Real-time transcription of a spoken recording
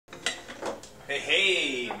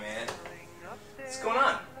Hey, man. What's going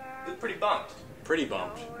on? You look pretty bummed. Pretty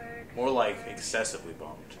bummed. More like excessively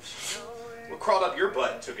bummed. What crawled up your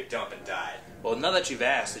butt and took a dump and died? Well, now that you've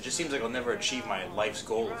asked, it just seems like I'll never achieve my life's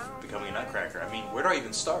goal of becoming a nutcracker. I mean, where do I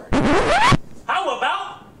even start? How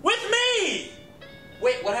about with me?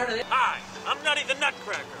 Wait, what happened to Hi, I'm Nutty the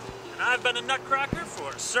Nutcracker, and I've been a nutcracker for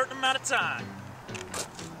a certain amount of time.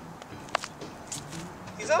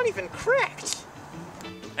 He's not even cracked.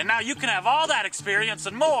 And now you can have all that experience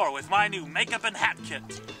and more with my new makeup and hat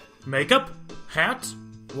kit. Makeup? Hat?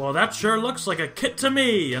 Well, that sure looks like a kit to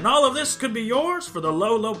me, and all of this could be yours for the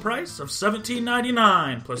low, low price of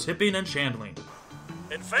 $17.99 plus hipping and chandling.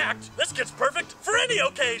 In fact, this kit's perfect for any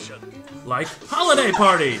occasion. Like holiday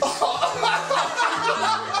parties,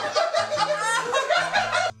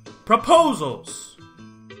 proposals,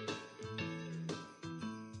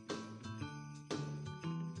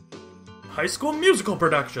 high school musical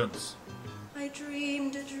productions, I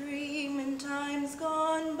dreamed a dream in times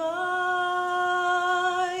gone by.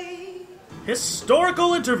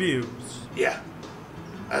 historical interviews, Yeah,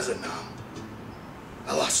 as a nom,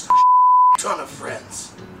 I lost a ton of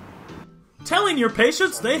friends. telling your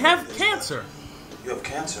patients they have cancer, You have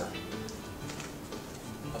cancer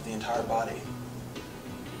of the entire body.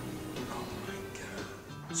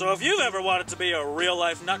 So if you've ever wanted to be a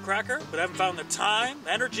real-life nutcracker, but haven't found the time,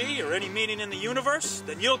 energy, or any meaning in the universe,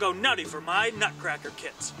 then you'll go nutty for my nutcracker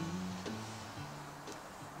kit.